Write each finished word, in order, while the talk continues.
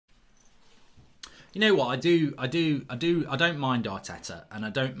You know what? I don't mind Arteta, and I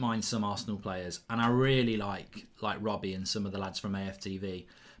don't mind some Arsenal players, and I really like Robbie and some of the lads from AFTV.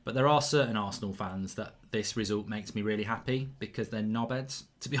 But there are certain Arsenal fans that this result makes me really happy because they're knobheads.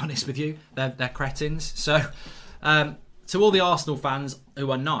 To be honest with you, they're cretins. So, to all the Arsenal fans who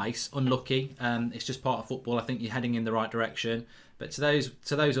are nice, unlucky, it's just part of football. I think you're heading in the right direction. But to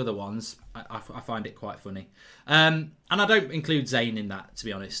those other ones, I find it quite funny. And I don't include Zayn in that, to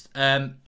be honest.